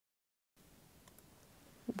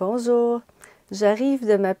Bonjour, j'arrive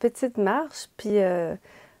de ma petite marche, puis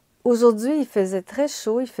aujourd'hui il faisait très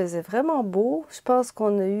chaud, il faisait vraiment beau. Je pense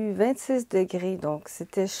qu'on a eu 26 degrés, donc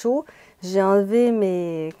c'était chaud. J'ai enlevé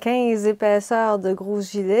mes 15 épaisseurs de gros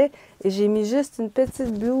gilets et j'ai mis juste une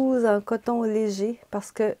petite blouse en coton léger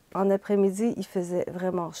parce qu'en après-midi il faisait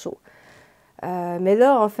vraiment chaud. Mais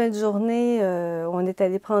là, en fin de journée, on est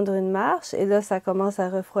allé prendre une marche et là, ça commence à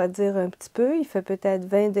refroidir un petit peu. Il fait peut-être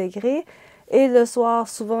 20 degrés et le soir,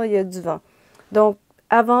 souvent, il y a du vent. Donc,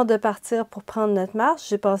 avant de partir pour prendre notre marche,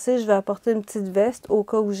 j'ai pensé je vais apporter une petite veste au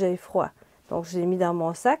cas où j'ai froid. Donc, je l'ai mis dans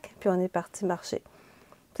mon sac puis on est parti marcher.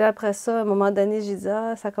 Puis après ça, à un moment donné, j'ai dit «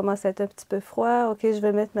 Ah, ça commence à être un petit peu froid, ok, je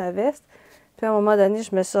vais mettre ma veste. » Puis à un moment donné,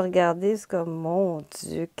 je me suis regardée, c'est comme « Mon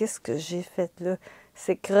Dieu, qu'est-ce que j'ai fait là? »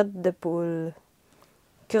 C'est crotte de poule.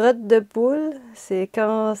 Crotte de poule, c'est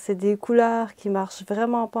quand c'est des couleurs qui marchent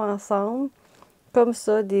vraiment pas ensemble. Comme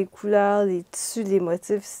ça, des couleurs, les tissus, les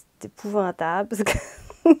motifs, c'est épouvantable.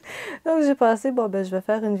 Donc j'ai pensé, bon ben je vais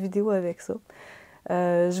faire une vidéo avec ça.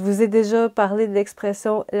 Je vous ai déjà parlé de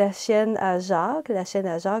l'expression la chienne à Jacques. La chienne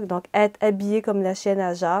à Jacques, donc être habillé comme la chienne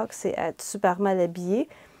à Jacques, c'est être super mal habillé.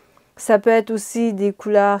 Ça peut être aussi des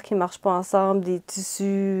couleurs qui ne marchent pas ensemble, des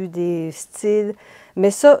tissus, des styles.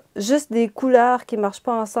 Mais ça, juste des couleurs qui ne marchent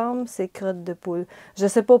pas ensemble, c'est crotte de poule. Je ne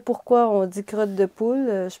sais pas pourquoi on dit crotte de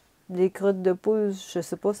poule. Les crottes de poule, je ne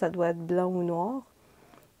sais pas, ça doit être blanc ou noir.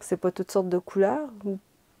 C'est pas toutes sortes de couleurs.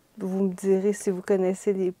 Vous me direz si vous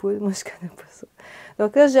connaissez les poules. Moi, je connais pas ça.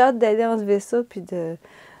 Donc là, j'ai hâte d'aller enlever ça puis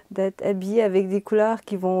d'être habillée avec des couleurs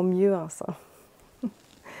qui vont mieux ensemble.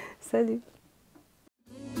 Salut!